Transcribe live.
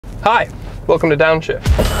Hi, welcome to Downshift.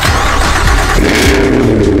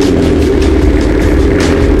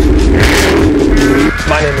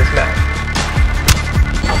 My name is Matt.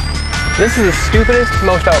 This is the stupidest,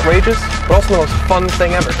 most outrageous, but also the most fun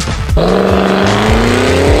thing ever.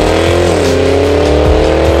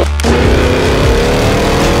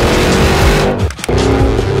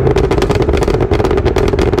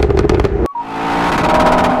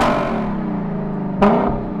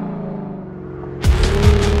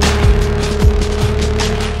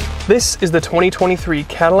 This is the 2023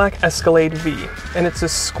 Cadillac Escalade V, and it's a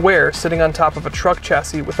square sitting on top of a truck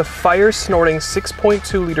chassis with a fire-snorting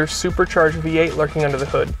 6.2-liter supercharged V8 lurking under the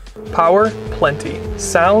hood. Power, plenty.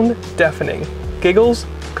 Sound, deafening. Giggles,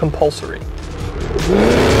 compulsory.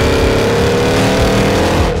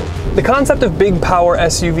 The concept of big power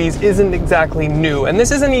SUVs isn't exactly new, and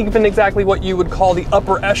this isn't even exactly what you would call the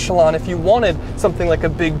upper echelon if you wanted something like a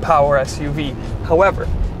big power SUV. However,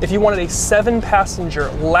 if you wanted a 7-passenger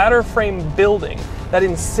ladder frame building that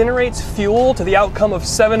incinerates fuel to the outcome of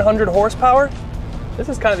 700 horsepower, this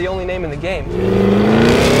is kind of the only name in the game.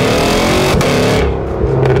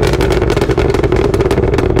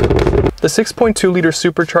 The 6.2-liter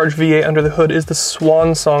supercharged V8 under the hood is the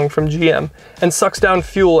swan song from GM and sucks down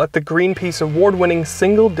fuel at the Greenpeace award-winning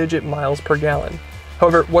single-digit miles per gallon.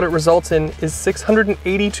 However, what it results in is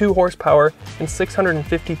 682 horsepower and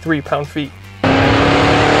 653 pound-feet.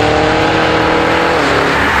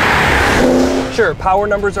 Sure, power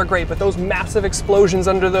numbers are great, but those massive explosions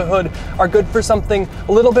under the hood are good for something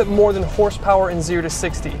a little bit more than horsepower in 0 to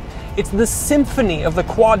 60. It's the symphony of the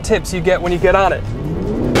quad tips you get when you get on it.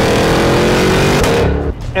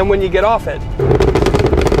 And when you get off it.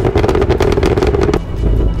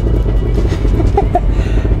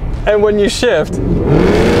 And when you shift.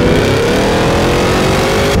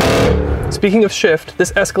 Speaking of shift,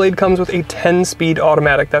 this Escalade comes with a 10-speed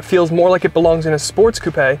automatic that feels more like it belongs in a sports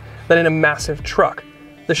coupe than in a massive truck.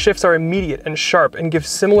 The shifts are immediate and sharp and give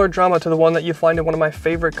similar drama to the one that you find in one of my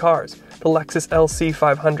favorite cars, the Lexus LC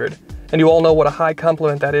 500. And you all know what a high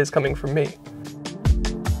compliment that is coming from me.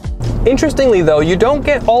 Interestingly though, you don't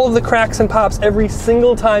get all of the cracks and pops every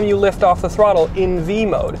single time you lift off the throttle in V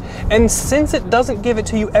mode. And since it doesn't give it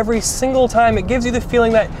to you every single time, it gives you the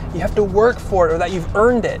feeling that you have to work for it or that you've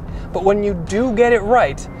earned it. But when you do get it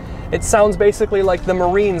right, it sounds basically like the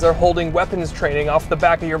Marines are holding weapons training off the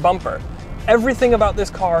back of your bumper. Everything about this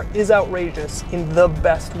car is outrageous in the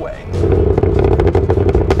best way.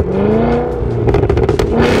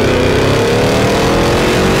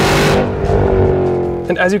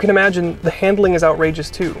 And as you can imagine, the handling is outrageous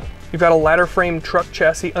too. You've got a ladder frame truck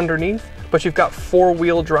chassis underneath, but you've got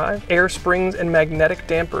 4-wheel drive, air springs, and magnetic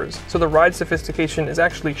dampers, so the ride sophistication is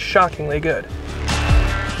actually shockingly good.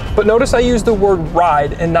 But notice I use the word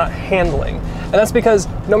ride and not handling. And that's because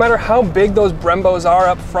no matter how big those Brembos are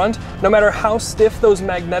up front, no matter how stiff those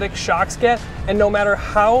magnetic shocks get, and no matter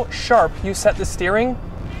how sharp you set the steering,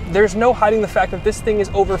 there's no hiding the fact that this thing is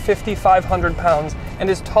over 5,500 pounds and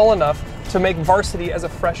is tall enough to make varsity as a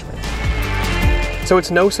freshman. So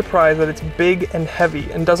it's no surprise that it's big and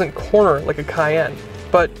heavy and doesn't corner like a Cayenne.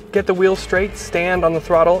 But get the wheels straight, stand on the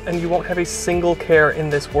throttle, and you won't have a single care in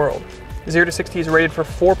this world. 0 to 60 is rated for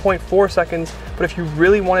 4.4 seconds, but if you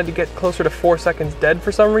really wanted to get closer to 4 seconds dead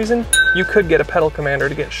for some reason, you could get a pedal commander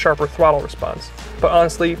to get sharper throttle response. But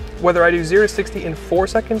honestly, whether I do 0 to 60 in 4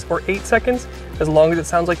 seconds or 8 seconds, as long as it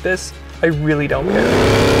sounds like this, I really don't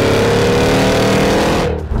care.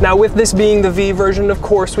 Now, with this being the V version, of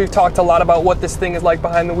course, we've talked a lot about what this thing is like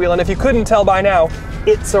behind the wheel, and if you couldn't tell by now,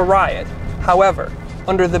 it's a riot. However,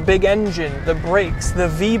 under the big engine, the brakes, the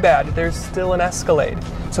V-badge, there's still an Escalade.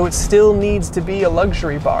 So it still needs to be a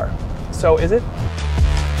luxury bar. So is it?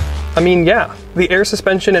 I mean, yeah. The air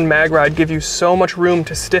suspension and mag ride give you so much room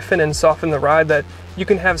to stiffen and soften the ride that you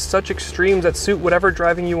can have such extremes that suit whatever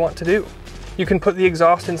driving you want to do. You can put the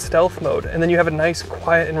exhaust in stealth mode, and then you have a nice,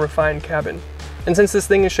 quiet, and refined cabin. And since this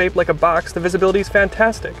thing is shaped like a box, the visibility is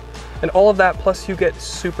fantastic. And all of that plus you get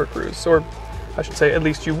Super Cruise, or I should say at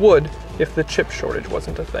least you would if the chip shortage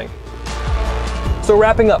wasn't a thing. So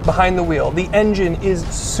wrapping up behind the wheel, the engine is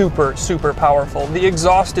super powerful. The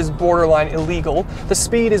exhaust is borderline illegal. The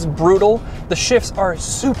speed is brutal. The shifts are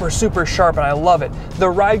super sharp and I love it. The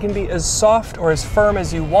ride can be as soft or as firm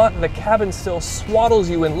as you want. The cabin still swaddles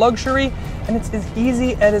you in luxury, and it's as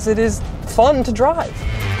easy as it is fun to drive.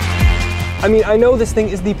 I mean, I know this thing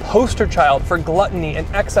is the poster child for gluttony and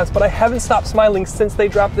excess, but I haven't stopped smiling since they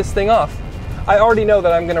dropped this thing off. I already know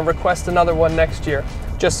that I'm gonna request another one next year,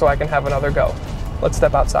 just so I can have another go. Let's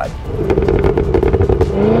step outside.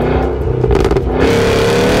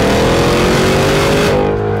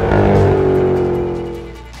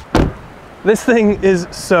 This thing is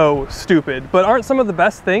so stupid, but aren't some of the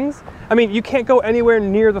best things? I mean, you can't go anywhere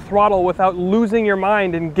near the throttle without losing your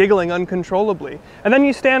mind and giggling uncontrollably. And then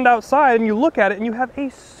you stand outside and you look at it and you have a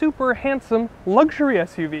super handsome luxury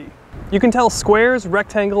SUV. You can tell squares,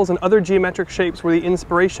 rectangles, and other geometric shapes were the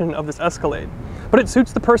inspiration of this Escalade. But it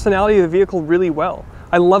suits the personality of the vehicle really well.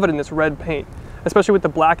 I love it in this red paint, especially with the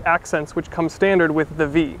black accents which come standard with the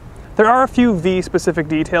V. There are a few V-specific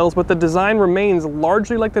details, but the design remains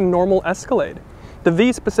largely like the normal Escalade. The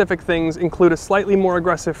V-specific things include a slightly more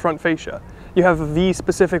aggressive front fascia. You have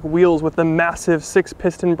V-specific wheels with the massive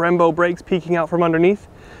 6-piston Brembo brakes peeking out from underneath.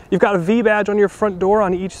 You've got a V badge on your front door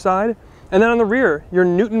on each side, and then on the rear, your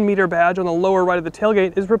Newton meter badge on the lower right of the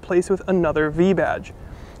tailgate is replaced with another V badge.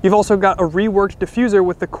 You've also got a reworked diffuser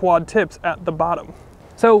with the quad tips at the bottom.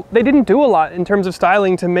 So they didn't do a lot in terms of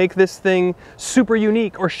styling to make this thing super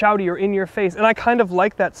unique or shouty or in your face, and I kind of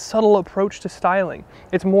like that subtle approach to styling.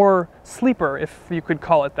 It's more sleeper, if you could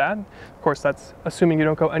call it that. Of course, that's assuming you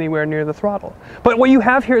don't go anywhere near the throttle. But what you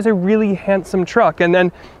have here is a really handsome truck, and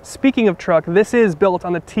then speaking of truck, this is built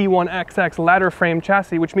on the T1XX ladder frame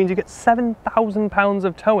chassis, which means you get 7,000 pounds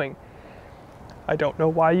of towing. I don't know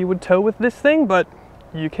why you would tow with this thing, but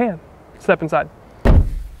you can. Step inside.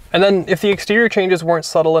 And then if the exterior changes weren't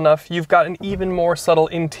subtle enough, you've got an even more subtle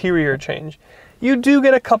interior change. You do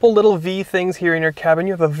get a couple little V things here in your cabin.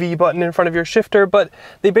 You have a V button in front of your shifter, but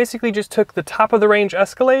they basically just took the top of the range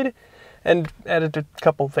Escalade and added a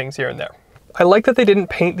couple things here and there. I like that they didn't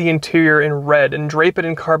paint the interior in red and drape it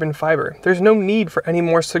in carbon fiber. There's no need for any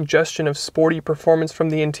more suggestion of sporty performance from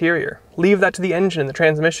the interior. Leave that to the engine and the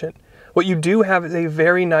transmission. What you do have is a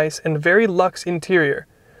very nice and very luxe interior.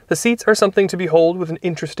 The seats are something to behold with an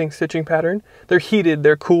interesting stitching pattern. They're heated,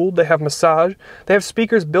 they're cooled, they have massage, they have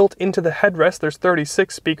speakers built into the headrest. There's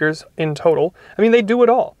 36 speakers in total. I mean, they do it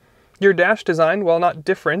all. Your dash design, while not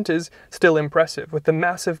different, is still impressive, with the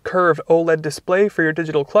massive curved OLED display for your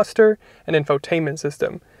digital cluster and infotainment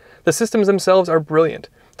system. The systems themselves are brilliant.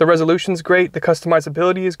 The resolution's great, the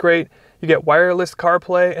customizability is great, you get wireless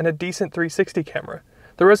CarPlay and a decent 360 camera.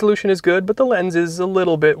 The resolution is good, but the lens is a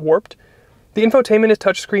little bit warped. The infotainment is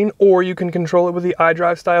touchscreen, or you can control it with the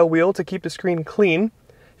iDrive style wheel to keep the screen clean.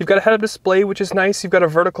 You've got a head-up display, which is nice. You've got a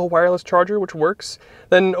vertical wireless charger, which works.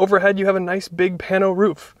 Then overhead, you have a nice big pano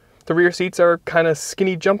roof. The rear seats are kind of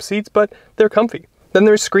skinny jump seats, but they're comfy. Then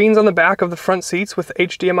there's screens on the back of the front seats with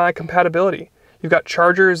HDMI compatibility. You've got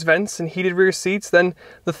chargers, vents, and heated rear seats. Then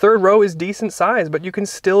the third row is decent size, but you can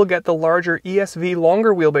still get the larger ESV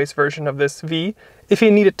longer wheelbase version of this V if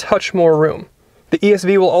you need a touch more room. The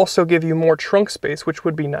ESV will also give you more trunk space, which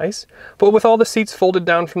would be nice, but with all the seats folded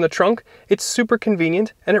down from the trunk, it's super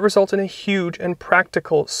convenient and it results in a huge and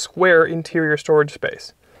practical square interior storage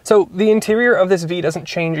space. So the interior of this V doesn't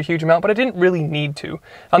change a huge amount, but it didn't really need to.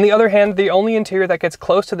 On the other hand, the only interior that gets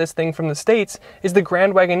close to this thing from the States is the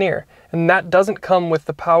Grand Wagoneer, and that doesn't come with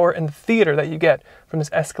the power and the theater that you get from this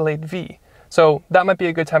Escalade V. So that might be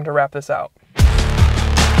a good time to wrap this out.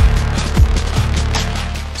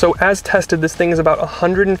 So as tested, this thing is about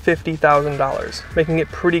 $150,000, making it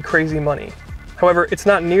pretty crazy money. However, it's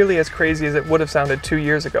not nearly as crazy as it would have sounded 2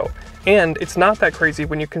 years ago, and it's not that crazy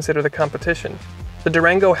when you consider the competition. The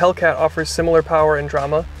Durango Hellcat offers similar power and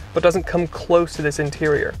drama, but doesn't come close to this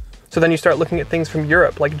interior. So then you start looking at things from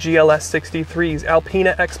Europe, like GLS 63s,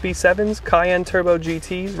 Alpina XB7s, Cayenne Turbo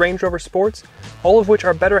GTs, Range Rover Sports, all of which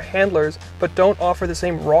are better handlers, but don't offer the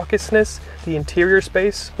same raucousness, the interior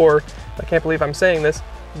space, or, I can't believe I'm saying this,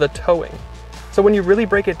 the towing. So when you really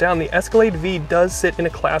break it down, the Escalade V does sit in a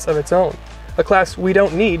class of its own. A class we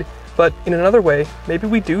don't need, but in another way, maybe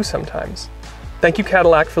we do sometimes. Thank you,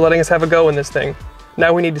 Cadillac, for letting us have a go in this thing.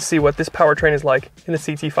 Now we need to see what this powertrain is like in the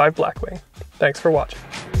CT5 Blackwing. Thanks for watching.